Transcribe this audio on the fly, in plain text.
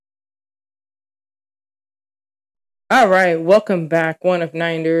All right, welcome back, one of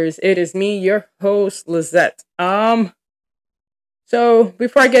Ninders. It is me, your host, Lizette. So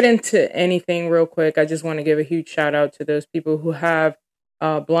before I get into anything real quick, I just want to give a huge shout out to those people who have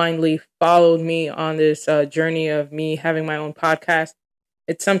blindly followed me on this journey of me having my own podcast.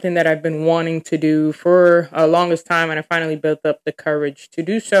 It's something that I've been wanting to do for a longest time, and I finally built up the courage to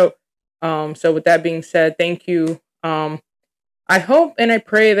do so. So with that being said, thank you. I hope and I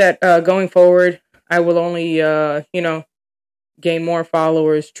pray that going forward, I will only, gain more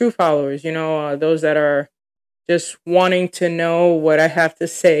followers, true followers, those that are just wanting to know what I have to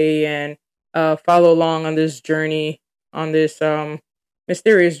say and follow along on this journey, on this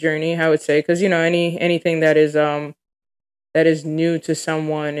mysterious journey, I would say, because anything that is new to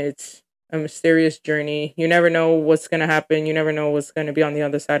someone, it's a mysterious journey. You never know what's gonna happen. You never know what's gonna be on the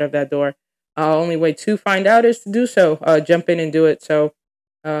other side of that door. Only way to find out is to do so. Jump in and do it. So,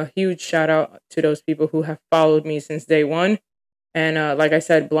 huge shout out to those people who have followed me since day one, and like I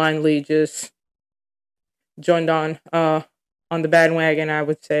said, blindly just joined on the bandwagon, I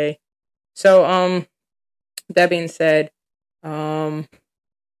would say. So, that being said, um,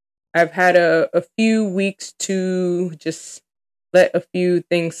 I've had a few weeks to just let a few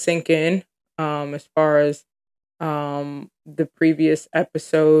things sink in, as far as the previous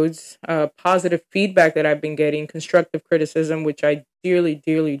episodes, positive feedback that I've been getting, constructive criticism, which I dearly,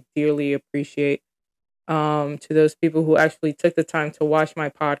 dearly, dearly appreciate. To those people who actually took the time to watch my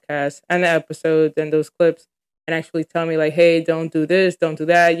podcast and the episodes and those clips and actually tell me, like, hey, don't do this, don't do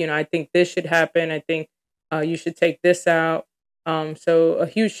that. I think this should happen. I think you should take this out. So a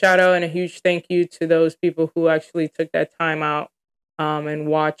huge shout out and a huge thank you to those people who actually took that time out and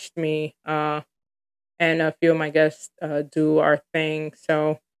watched me and a few of my guests do our thing.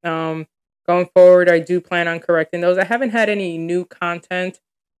 So going forward, I do plan on correcting those. I haven't had any new content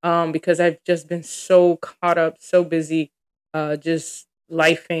because I've just been so caught up, so busy, just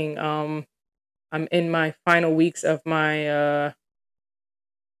lifing. I'm in my final weeks of my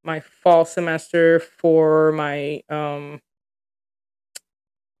fall semester for my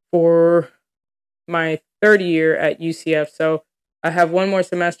third year at UCF. So I have one more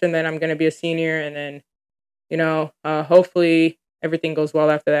semester, and then I'm going to be a senior, and then hopefully everything goes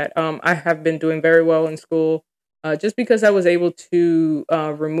well after that. I have been doing very well in school, just because I was able to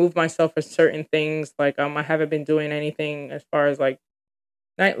remove myself from certain things. Like I haven't been doing anything as far as like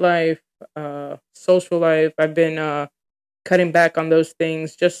nightlife, social life. I've been cutting back on those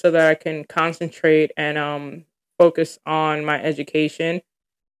things just so that I can concentrate and focus on my education,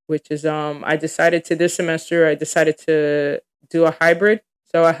 which is I decided to this semester. I decided to do a hybrid.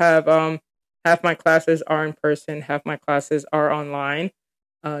 So I have half my classes are in person, half my classes are online.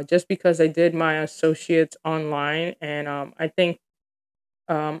 Just because I did my associates online, and I think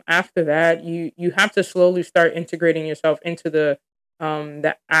after that, you have to slowly start integrating yourself into the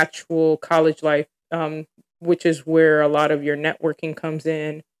actual college life, which is where a lot of your networking comes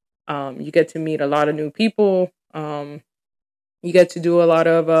in. You get to meet a lot of new people. You get to do a lot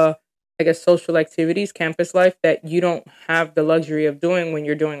of I guess social activities, campus life that you don't have the luxury of doing when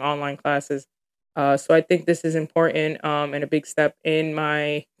you're doing online classes. So I think this is important and a big step in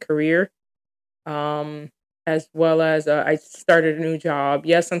my career, as well as I started a new job.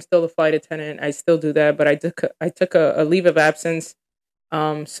 Yes, I'm still a flight attendant. I still do that, but I took a leave of absence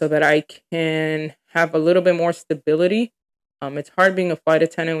so that I can have a little bit more stability. It's hard being a flight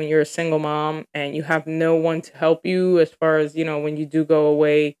attendant when you're a single mom and you have no one to help you as far as when you do go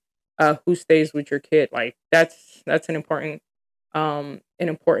away. Who stays with your kid? Like that's an important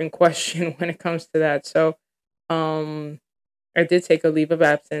question when it comes to that. So um, I did take a leave of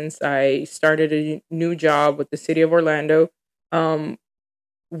absence. I started a new job with the city of Orlando, um,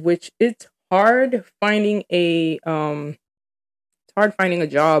 which it's hard finding a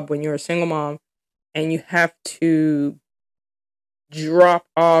job when you're a single mom and you have to drop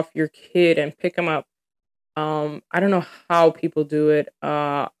off your kid and pick him up. I don't know how people do it.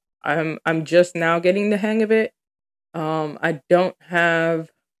 I'm just now getting the hang of it. I don't have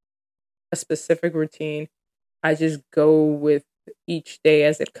a specific routine. I just go with each day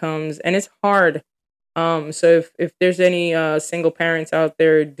as it comes, and it's hard. So if there's any single parents out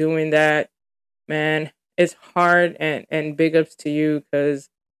there doing that, man, it's hard, and big ups to you because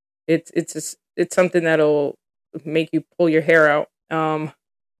it's something that'll make you pull your hair out.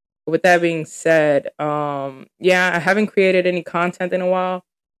 With that being said, yeah, I haven't created any content in a while.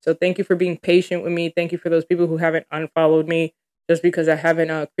 So thank you for being patient with me. Thank you for those people who haven't unfollowed me just because I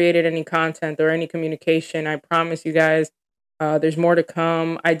haven't created any content or any communication. I promise you guys, there's more to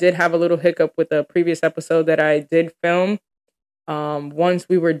come. I did have a little hiccup with the previous episode that I did film. Once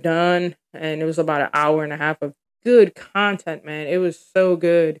we were done, and it was about an hour and a half of good content, man. It was so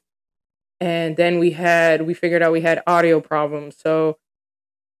good. And then we figured out we had audio problems. So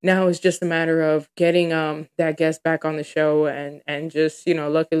now it's just a matter of getting that guest back on the show, and just,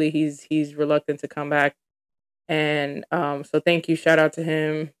 luckily he's reluctant to come back. And so thank you, shout out to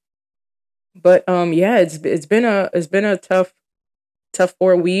him. But yeah, it's been a tough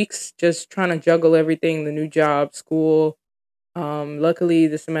 4 weeks, just trying to juggle everything, the new job, school. Luckily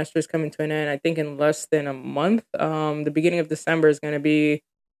the semester is coming to an end, I think, in less than a month. The beginning of December is going to be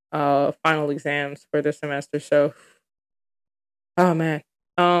final exams for the semester. So, oh man.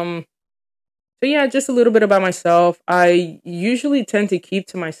 Um so yeah, just a little bit about myself. I usually tend to keep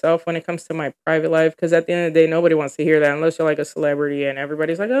to myself when it comes to my private life, because at the end of the day, nobody wants to hear that unless you're like a celebrity and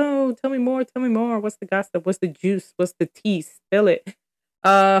everybody's like, "Oh, tell me more, tell me more. What's the gossip? What's the juice? What's the tea? Spill it."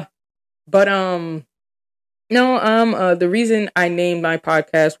 Uh, but no, the reason I named my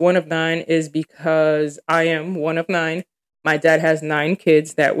podcast One of Nine is because I am one of nine. My dad has 9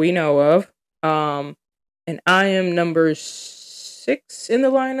 kids that we know of. And I am number 6 in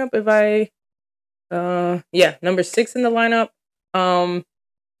the lineup, if I yeah, number 6 in the lineup. Um,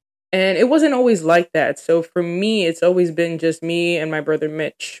 and it wasn't always like that. So for me, it's always been just me and my brother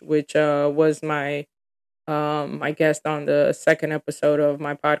Mitch, which was my guest on the second episode of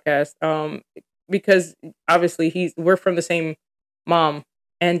my podcast. Because obviously we're from the same mom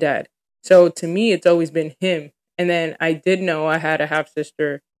and dad. So to me, it's always been him. And then I did know I had a half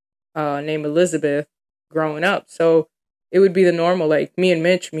sister named Elizabeth growing up. So it would be the normal, like me and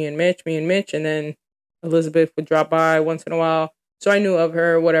Mitch, me and Mitch, me and Mitch, and then Elizabeth would drop by once in a while. So I knew of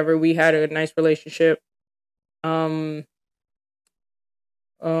her, whatever. We had a nice relationship. Um,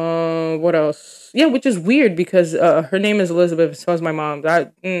 what else? Yeah, which is weird because her name is Elizabeth. So is my mom's. I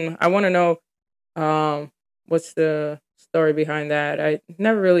want to know what's the story behind that. I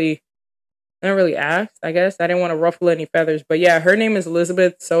never really asked. I guess I didn't want to ruffle any feathers, but yeah, her name is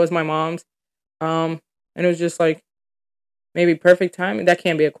Elizabeth. So is my mom's. And it was just like maybe perfect timing. That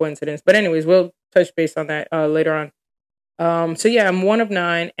can't be a coincidence. But anyways, we'll touch base on that later on. So yeah, I'm one of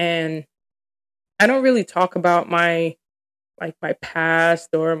nine, and I don't really talk about my past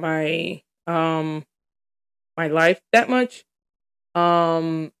or my life that much.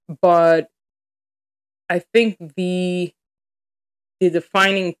 But I think the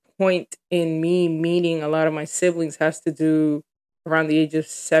defining point in me meeting a lot of my siblings has to do around the age of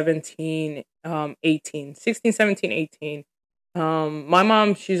 17, 18, 16, 17, 18. My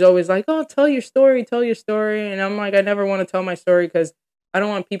mom, she's always like, "Oh, tell your story." And I'm like, I never want to tell my story because I don't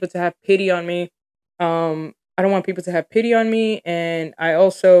want people to have pity on me. I don't want people to have pity on me. And I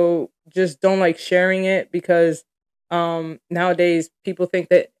also just don't like sharing it because nowadays people think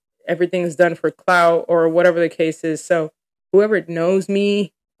that everything is done for clout or whatever the case is. So whoever knows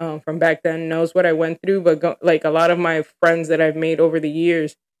me from back then knows what I went through. But like a lot of my friends that I've made over the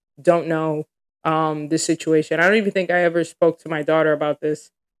years don't know this situation. I don't even think I ever spoke to my daughter about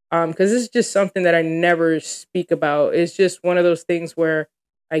this because this is just something that I never speak about. It's just one of those things where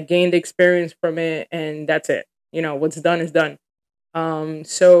I gained experience from it, and that's it. What's done is done.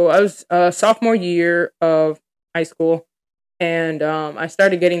 So I was sophomore year of high school, and I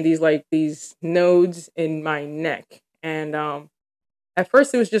started getting these nodes in my neck, and at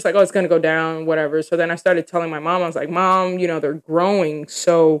first it was just like, oh, it's gonna go down, whatever. So then I started telling my mom, I was like, Mom, they're growing,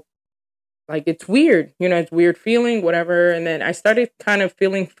 so like it's weird, it's weird feeling, whatever. And then I started kind of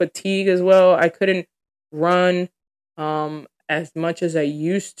feeling fatigue as well. I couldn't run as much as I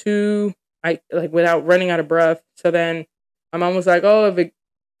used to. I like without running out of breath. So then my mom was like, "Oh, if it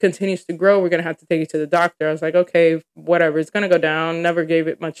continues to grow, we're gonna have to take it to the doctor." I was like, "Okay, whatever. It's gonna go down." Never gave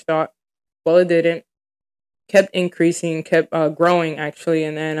it much thought. Well, it didn't. Kept increasing, kept growing actually.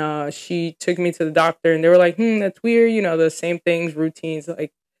 And then she took me to the doctor, and they were like, that's weird. The same things, routines,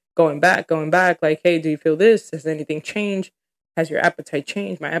 like going back. Like, hey, do you feel this? Has anything changed? Has your appetite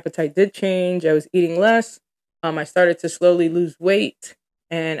changed? My appetite did change. I was eating less. I started to slowly lose weight,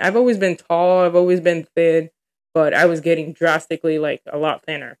 and I've always been tall. I've always been thin, but I was getting drastically like a lot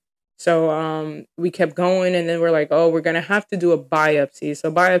thinner. So we kept going, and then we're like, oh, we're gonna have to do a biopsy.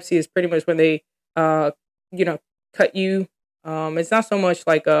 So biopsy is pretty much when they uh, you know, cut you. It's not so much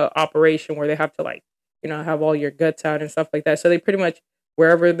like a operation where they have to like, have all your guts out and stuff like that. So they pretty much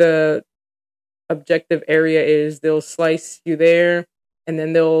wherever the objective area is, they'll slice you there, and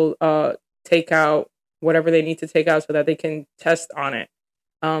then they'll take out whatever they need to take out so that they can test on it.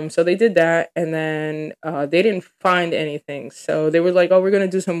 So they did that, and then they didn't find anything. So they were like, "Oh, we're gonna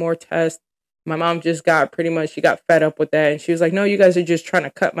do some more tests." My mom just got pretty much she got fed up with that, and she was like, "No, you guys are just trying to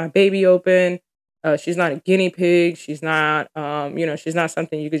cut my baby open. She's not a guinea pig. She's not, she's not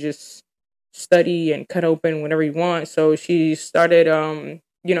something you could just study and cut open whenever you want. So she started,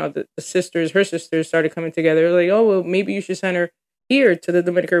 the sisters, her sisters started coming together. Like, oh, well, maybe you should send her here to the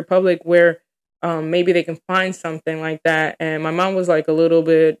Dominican Republic where maybe they can find something like that. And my mom was like a little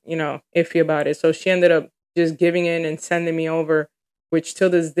bit, iffy about it. So she ended up just giving in and sending me over, which till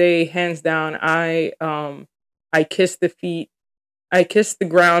this day, hands down, I kiss the feet. I kissed the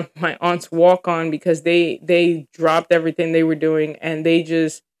ground my aunts walk on because they dropped everything they were doing and they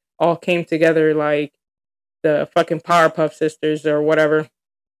just all came together like the fucking Powerpuff Sisters or whatever.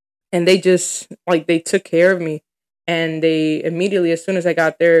 And they just like they took care of me. And they immediately, as soon as I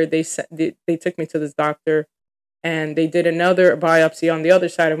got there, they took me to this doctor, and they did another biopsy on the other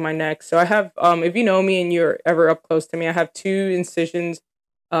side of my neck. So I have, if you know me and you're ever up close to me, I have two incisions,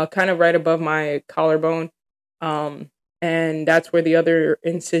 kind of right above my collarbone. And that's where the other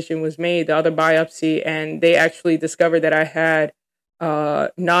incision was made, the other biopsy, and they actually discovered that I had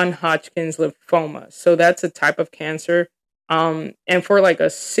non-Hodgkin's lymphoma. So that's a type of cancer. And for like a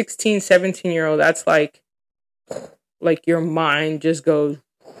 16, 17-year-old, that's like your mind just goes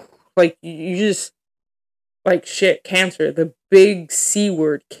like you just like shit, cancer, the big C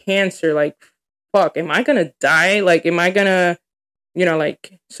word, cancer, like fuck, am I gonna die? Like, am I gonna,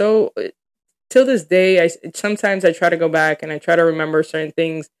 like, so till this day, sometimes I try to go back and I try to remember certain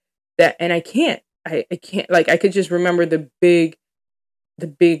things and I can't. I can't, like, I could just remember the big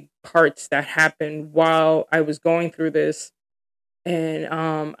parts that happened while I was going through this. And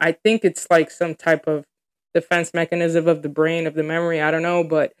I think it's like some type of defense mechanism of the brain, of the memory. I don't know,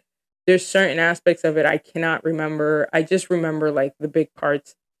 but there's certain aspects of it I cannot remember. I just remember like the big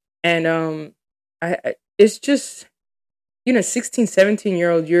parts. And it's just, 16,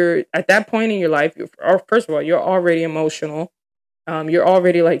 17-year-old, you're at that point in your life, first of all, you're already emotional. You're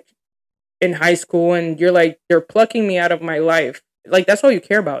already like in high school and you're like, they're plucking me out of my life. Like, that's all you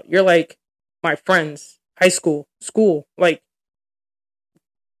care about. You're like, my friends, high school, like,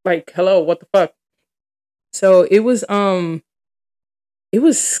 hello, what the fuck? So it was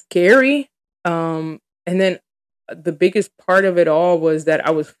scary. And then the biggest part of it all was that I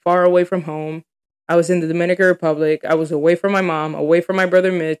was far away from home. I was in the Dominican Republic. I was away from my mom, away from my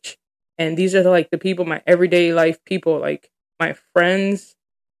brother Mitch. And these are like the people, my everyday life people, like my friends.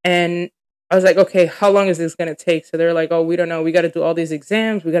 And I was like, okay, how long is this going to take? So they're like, oh, we don't know. We got to do all these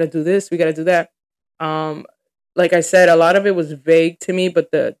exams. We got to do this. We got to do that. Like I said, a lot of it was vague to me,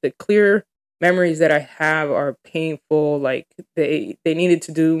 but the clear memories that I have are painful. Like they needed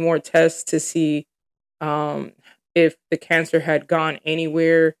to do more tests to see if the cancer had gone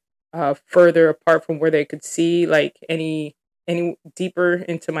anywhere further apart from where they could see, like any deeper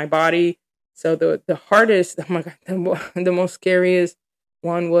into my body. So the hardest, oh my god, the most scariest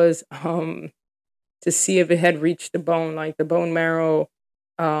one was to see if it had reached the bone, like the bone marrow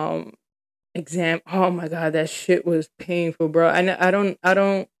exam. Oh my god, that shit was painful, bro. I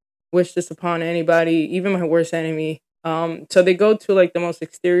don't wish this upon anybody, even my worst enemy. So they go to like the most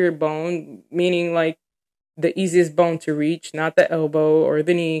exterior bone, meaning like the easiest bone to reach, not the elbow or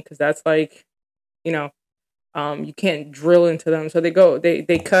the knee, because that's like, you know, you can't drill into them. So they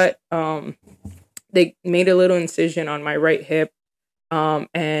cut, they made a little incision on my right hip,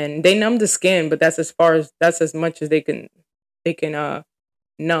 and they numbed the skin, but that's as much as they can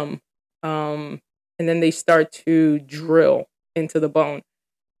numb. And then they start to drill into the bone.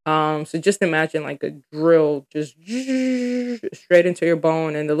 So just imagine like a drill just straight into your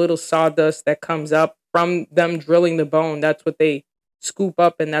bone, and the little sawdust that comes up from them drilling the bone, that's what they scoop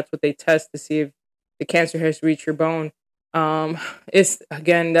up, and that's what they test to see if the cancer has reached your bone. It's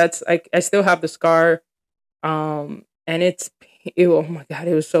again, that's I still have the scar. And oh my god,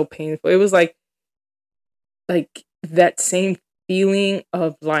 it was so painful. It was like that same feeling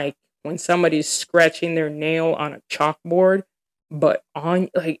of like when somebody's scratching their nail on a chalkboard, but on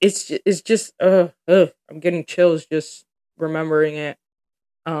like it's just I'm getting chills just remembering it.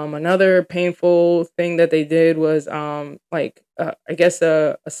 Another painful thing that they did was I guess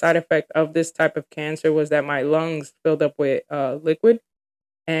a side effect of this type of cancer was that my lungs filled up with liquid,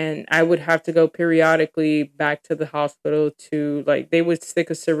 and I would have to go periodically back to the hospital to like they would stick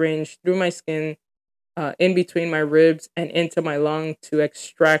a syringe through my skin, in between my ribs and into my lung to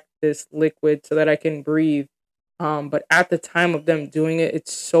extract this liquid so that I can breathe. But at the time of them doing it,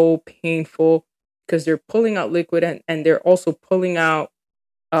 it's so painful because they're pulling out liquid, and they're also pulling out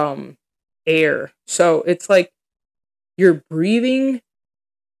um, air. So it's like you're breathing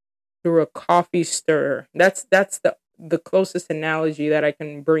through a coffee stirrer. That's the closest analogy that I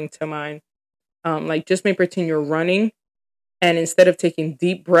can bring to mind. Like just may pretend you're running, and instead of taking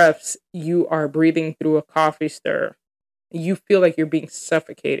deep breaths, you are breathing through a coffee stirrer. You feel like you're being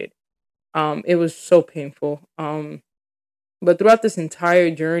suffocated. It was so painful. But throughout this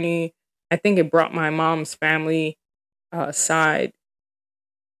entire journey, I think it brought my mom's family side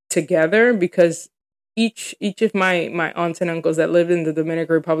together, because each of my aunts and uncles that lived in the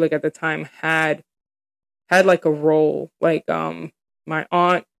Dominican Republic at the time had like a role. Like my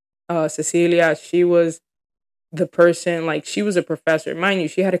aunt Cecilia, she was the person, like she was a professor. Mind you,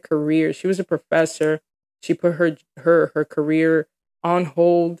 she had a career. She was a professor. She put her career on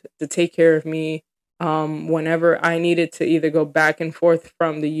hold to take care of me whenever I needed to either go back and forth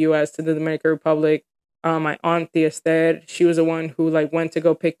from the US to the Dominican Republic. My aunt Tia Esther, she was the one who like went to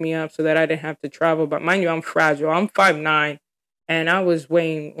go pick me up so that I didn't have to travel. But mind you, I'm fragile. I'm 5'9", and I was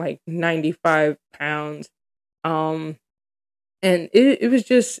weighing like 95 pounds. Um, and it was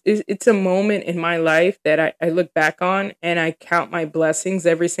just, it's a moment in my life that I look back on and I count my blessings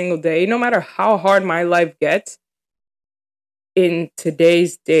every single day. No matter how hard my life gets in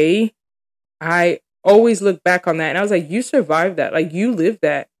today's day, I always look back on that and I was like, you survived that. Like, you lived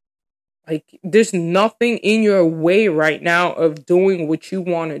that. Like, there's nothing in your way right now of doing what you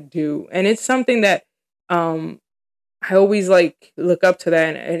want to do. And it's something that um I always like look up to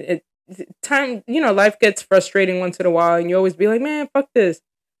that, and time, life gets frustrating once in a while, and you always be like, man, fuck this.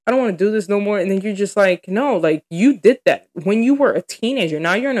 I don't want to do this no more. And then you're just like, no, like you did that when you were a teenager.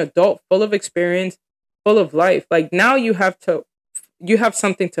 Now you're an adult, full of experience, full of life. Like now you have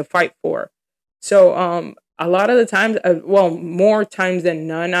something to fight for. So, a lot of the times, well, more times than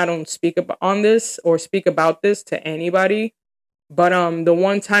none, I don't speak about on this or speak about this to anybody. But the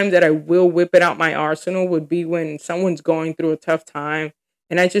one time that I will whip it out my arsenal would be when someone's going through a tough time,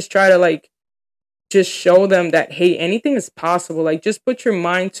 and I just try to like just show them that, hey, anything is possible. Like, just put your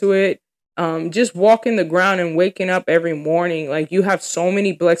mind to it. Just walking the ground and waking up every morning. Like, you have so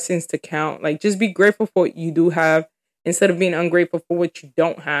many blessings to count. Like, just be grateful for what you do have instead of being ungrateful for what you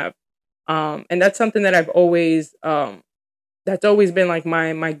don't have. And that's something that that's always been like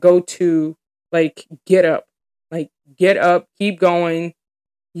my go-to, like, get up. Like, get up, keep going.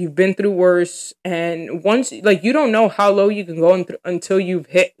 You've been through worse. And once, like, you don't know how low you can go until you've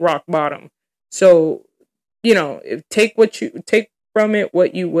hit rock bottom. So, take from it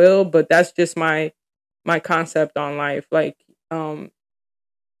what you will, but that's just my concept on life. Like,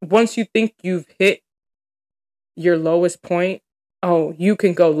 once you think you've hit your lowest point, oh, you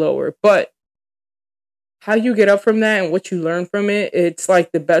can go lower. But how you get up from that and what you learn from it, it's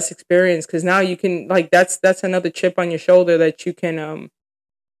like the best experience, because now you can, like, that's another chip on your shoulder that you can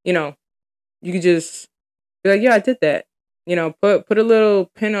you know you can just be like, yeah, I did that. Put a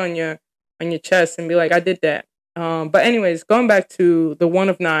little pin on your chest and be like, I did that. But anyways, going back to the one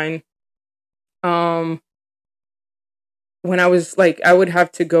of nine. um when I was like, I would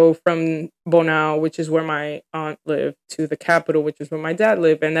have to go from Bonao, which is where my aunt lived, to the capital, which is where my dad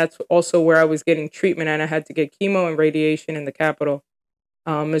lived. And that's also where I was getting treatment. And I had to get chemo and radiation in the capital.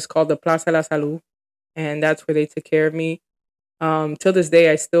 It's called the Plaza La Salud. And that's where they took care of me. Till this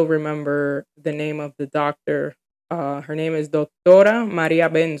day, I still remember the name of the doctor. Her name is Doctora Maria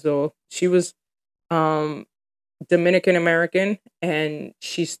Benzo. She was um, Dominican American, and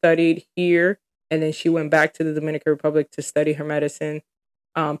she studied here, and then she went back to the Dominican Republic to study her medicine,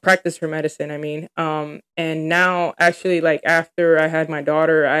 practice her medicine. I mean, and now actually, like after I had my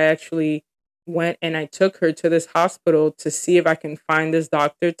daughter, I actually went and I took her to this hospital to see if I can find this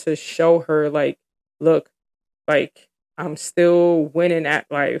doctor to show her, like, look, like I'm still winning at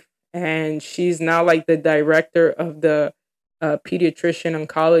life. And she's now like the director of the pediatrician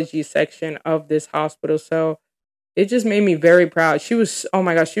oncology section of this hospital. So it just made me very proud. She was, oh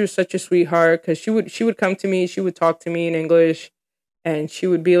my gosh, she was such a sweetheart, because she would come to me, she would talk to me in English, and she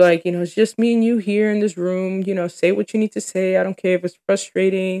would be like, it's just me and you here in this room. Say what you need to say. I don't care if it's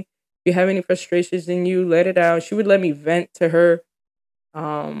frustrating. If you have any frustrations in you, let it out. She would let me vent to her,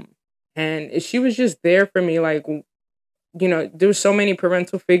 and she was just there for me. Like, there were so many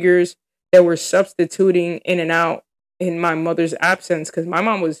parental figures that were substituting in and out in my mother's absence, because my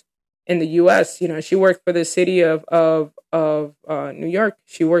mom was in the U.S. She worked for the city of New York.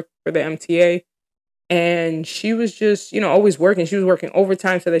 She worked for the MTA, and she was just always working. She was working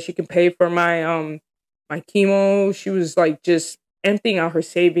overtime so that she can pay for my chemo. She was like just emptying out her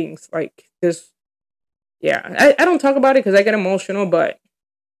savings, like this. Yeah, I don't talk about it because I get emotional, but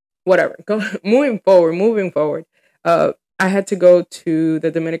whatever. Go moving forward. I had to go to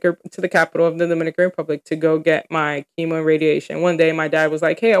the capital of the Dominican Republic to go get my chemo and radiation. One day, my dad was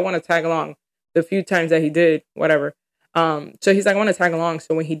like, "Hey, I want to tag along." The few times that he did, whatever. So he's like, "I want to tag along."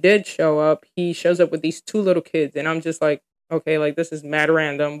 So when he did show up, he shows up with these two little kids, and I'm just like, "Okay, like this is mad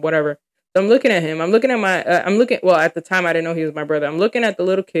random, whatever." So I'm looking at him. I'm looking at my. I'm looking. Well, at the time, I didn't know he was my brother. I'm looking at the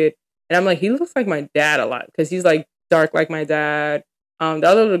little kid, And I'm like, he looks like my dad a lot because he's like dark like my dad. The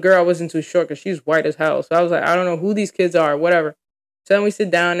other little girl wasn't too short because she's white as hell. So I was like, I don't know who these kids are, whatever. So then we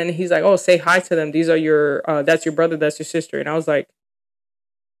sit down and he's like, oh, say hi to them. These are that's your brother, that's your sister. And I was like,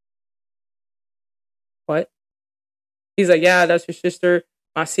 what? He's like, yeah, that's your sister,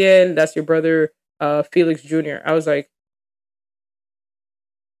 Maciel. That's your brother, Felix Jr. I was like,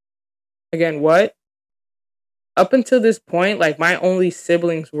 again, what? Up until this point, like my only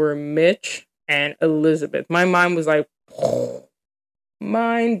siblings were Mitch and Elizabeth. My mind was like,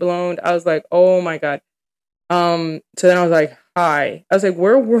 mind blown. I was like, oh my God. So then I was like, hi. I was like,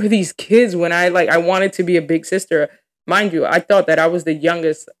 where were these kids when I wanted to be a big sister? Mind you, I thought that I was the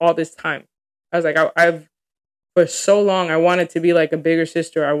youngest all this time. I was like, I've for so long I wanted to be like a bigger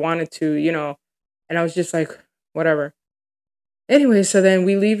sister. I wanted to, and I was just like, whatever. Anyway, so then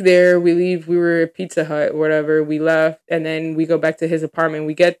we leave there. We were at Pizza Hut, whatever. We left, and then we go back to his apartment.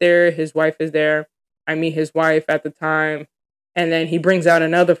 We get there. His wife is there. I meet his wife at the time. And then he brings out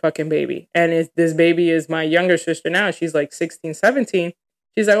another fucking baby. And this baby is my younger sister now. She's like 16, 17.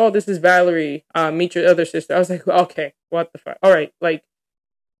 She's like, oh, this is Valerie. Meet your other sister. I was like, okay, what the fuck? All right. Like,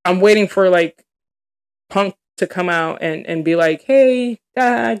 I'm waiting for like Punk to come out and be like, hey,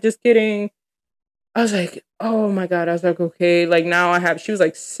 dad, just kidding. I was like, oh my God. I was like, okay. Like now she was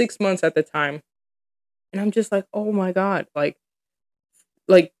like 6 months at the time. And I'm just like, oh my God. Like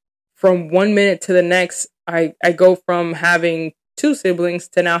from 1 minute to the next, I go from having 2 siblings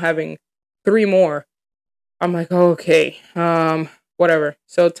to now having 3 more. I'm like, okay, whatever.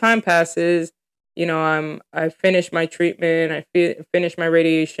 So time passes. I finished my treatment. I finished my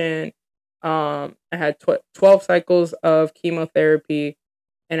radiation. I had 12 cycles of chemotherapy,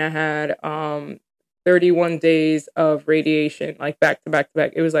 and I had 31 days of radiation, like back to back to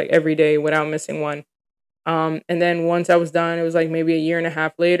back. It was like every day without missing one. And then once I was done, it was like maybe a year and a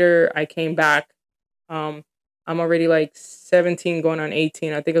half later, I came back. I'm already like 17 going on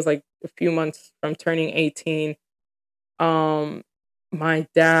 18. I think it was like a few months from turning 18. My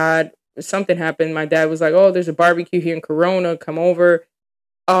dad, something happened. My dad was like, oh, there's a barbecue here in Corona. Come over.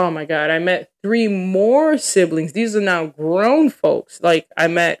 Oh my God. I met 3 more siblings. These are now grown folks. Like I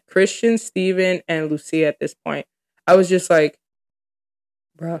met Christian, Steven, and Lucia at this point. I was just like,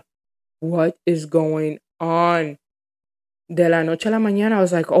 bruh, what is going on? De la noche a la mañana, I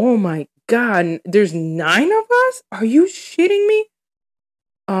was like, oh my God, there's 9 of us? Are you shitting me?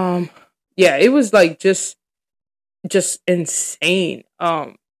 Yeah, it was like just insane.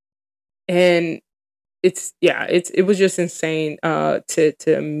 And it was just insane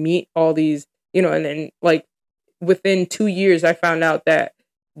to meet all these, and then like within 2 years I found out that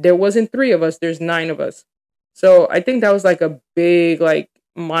there wasn't 3 of us, there's 9 of us. So I think that was like a big like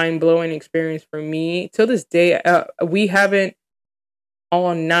mind-blowing experience for me. Till this day, we haven't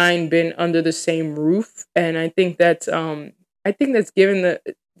all 9 been under the same roof, and I think that's given the,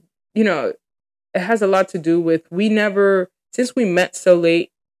 it has a lot to do with we never, since we met so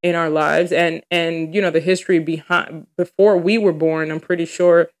late in our lives, and the history behind before we were born. I'm pretty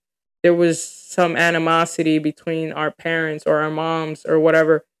sure there was some animosity between our parents or our moms or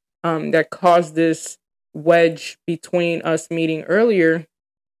whatever, that caused this wedge between us meeting earlier.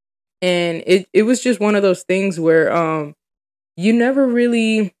 And it was just one of those things where you never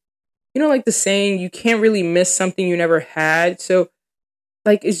really, like the saying, you can't really miss something you never had. So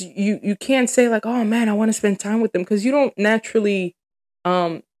like is you can't say like, oh man, I want to spend time with them, because you don't naturally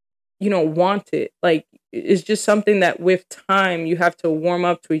want it. Like it's just something that with time you have to warm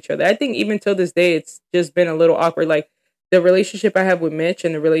up to each other. I think even till this day it's just been a little awkward. Like the relationship I have with Mitch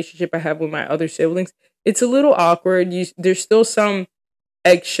and the relationship I have with my other siblings, it's a little awkward. There's still some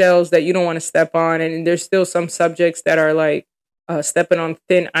eggshells that you don't want to step on, and there's still some subjects that are like stepping on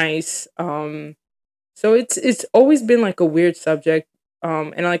thin ice. So it's always been like a weird subject.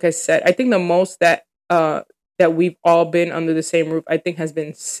 And like I said, I think the most that we've all been under the same roof, I think, has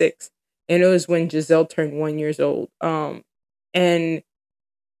been 6, and it was when Giselle turned 1 years old. And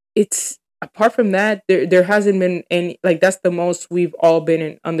it's, apart from that, there hasn't been any, like that's the most we've all been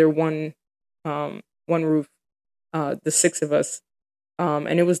in under one roof, the 6 of us.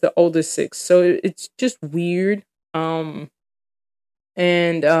 And it was the oldest 6, so it's just weird. And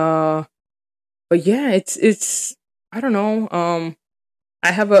but yeah, it's I don't know.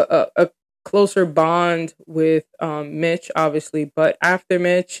 I have a closer bond with Mitch, obviously, but after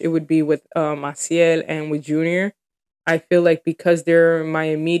Mitch, it would be with Maciel and with Junior. I feel like because they're my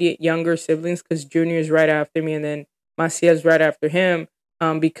immediate younger siblings, because Junior is right after me, and then Maciel's right after him.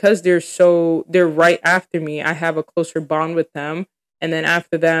 Because they're right after me, I have a closer bond with them. And then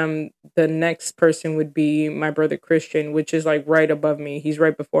after them, the next person would be my brother Christian, which is like right above me. He's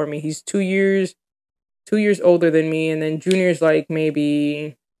right before me. He's 2 years older than me. And then Junior's like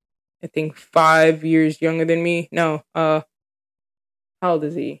maybe, I think, 5 years younger than me. No, how old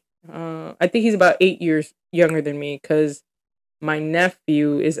is he? I think he's about 8 years younger than me, because my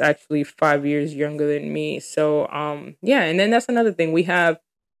nephew is actually 5 years younger than me. So yeah, and then that's another thing. We have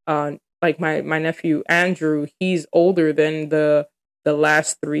like my nephew Andrew, he's older than the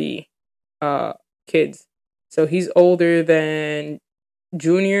last three uh kids. So he's older than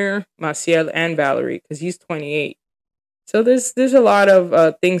Junior, Maciel, and Valerie, because he's 28. So there's a lot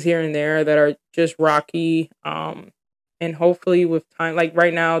of things here and there that are just rocky. And hopefully with time, like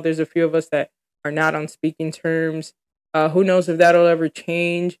right now, there's a few of us that are not on speaking terms. Who knows if that'll ever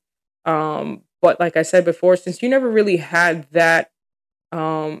change? But like I said before, since you never really had that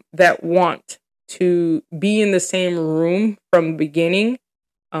want to be in the same room from the beginning,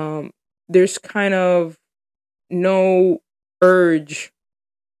 there's kind of no urge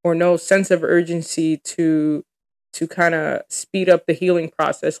or no sense of urgency to kind of speed up the healing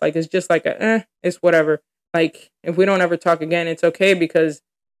process. Like it's just like it's whatever. Like if we don't ever talk again, it's okay, because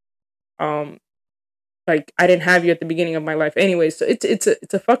um like I didn't have you at the beginning of my life anyway. So it's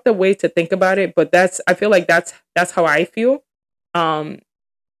a fucked up way to think about it, but I feel like that's how I feel. Um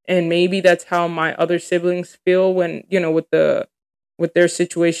and maybe that's how my other siblings feel when, with their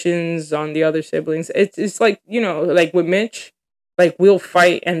situations on the other siblings. It's like, like with Mitch, like we'll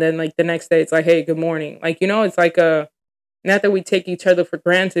fight and then like the next day it's like, hey, good morning. Like, it's like not that we take each other for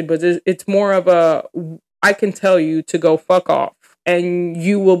granted, but it's more of I can tell you to go fuck off, and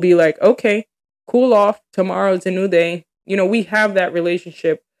you will be like, okay, cool off. Tomorrow's a new day. We have that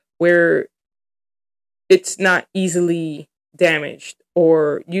relationship where it's not easily damaged,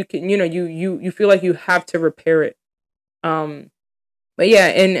 or you can, you feel like you have to repair it. But yeah,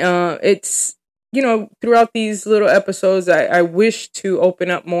 and it's, throughout these little episodes, I wish to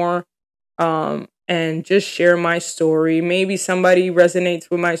open up more, and just share my story. Maybe somebody resonates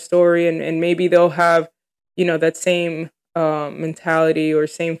with my story, and maybe they'll have, that same mentality or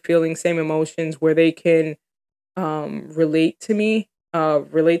same feeling, same emotions, where they can relate to me,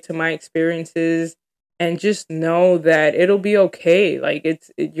 relate to my experiences, and just know that it'll be okay. Like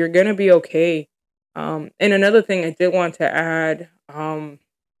you're gonna be okay. And another thing I did want to add,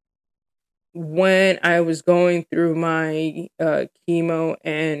 when I was going through my chemo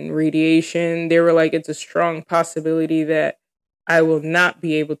and radiation, they were like, it's a strong possibility that I will not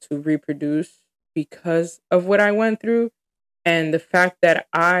be able to reproduce because of what I went through. And the fact that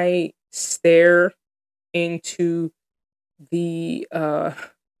I stare into the,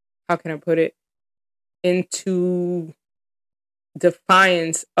 how can I put it, into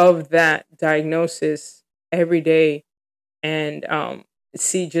defiance of that diagnosis every day, and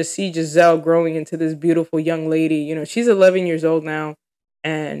see Giselle growing into this beautiful young lady. She's 11 years old now,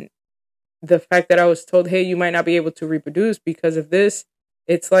 and the fact that I was told, hey, you might not be able to reproduce because of this,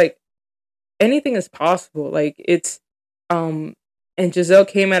 it's like anything is possible. Like it's and Giselle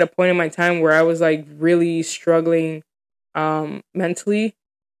came at a point in my time where I was like really struggling mentally.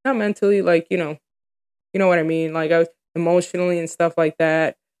 Not mentally, like, you know what I mean? Like I was emotionally and stuff like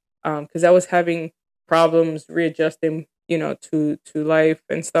that. Because I was having problems readjusting, to life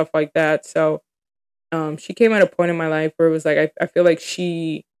and stuff like that. So she came at a point in my life where it was like I feel like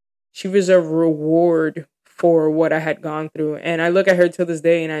she was a reward for what I had gone through. And I look at her to this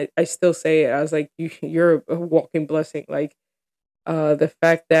day and I still say it. I was like, you're a walking blessing. Like the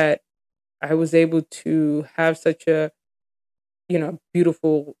fact that I was able to have such a,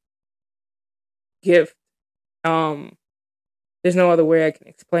 beautiful gift. There's no other way I can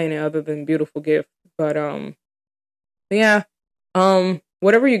explain it other than beautiful gift. But yeah,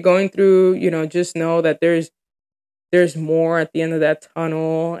 whatever you're going through, just know that there's more at the end of that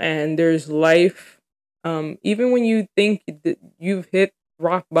tunnel, and there's life. Even when you think that you've hit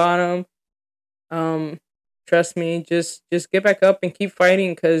rock bottom, trust me, just get back up and keep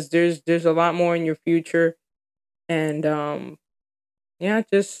fighting, because there's a lot more in your future. And yeah,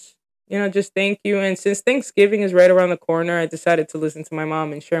 just thank you. And since Thanksgiving is right around the corner, I decided to listen to my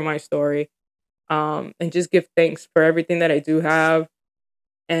mom and share my story. And just give thanks for everything that I do have.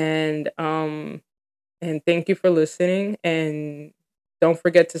 And thank you for listening. And don't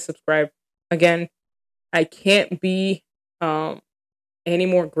forget to subscribe. Again, I can't be any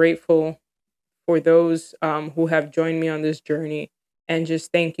more grateful for those who have joined me on this journey. And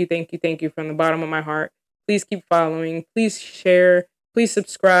just thank you from the bottom of my heart. Please keep following. Please share. Please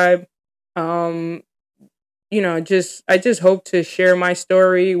subscribe. I just hope to share my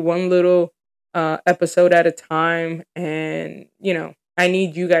story, one little episode at a time. And, I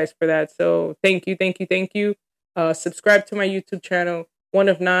need you guys for that. So thank you, thank you, thank you. Subscribe to my YouTube channel, One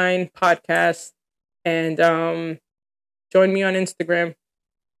of Nine Podcast, and join me on Instagram.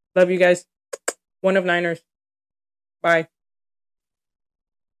 Love you guys. One of Niners. Bye.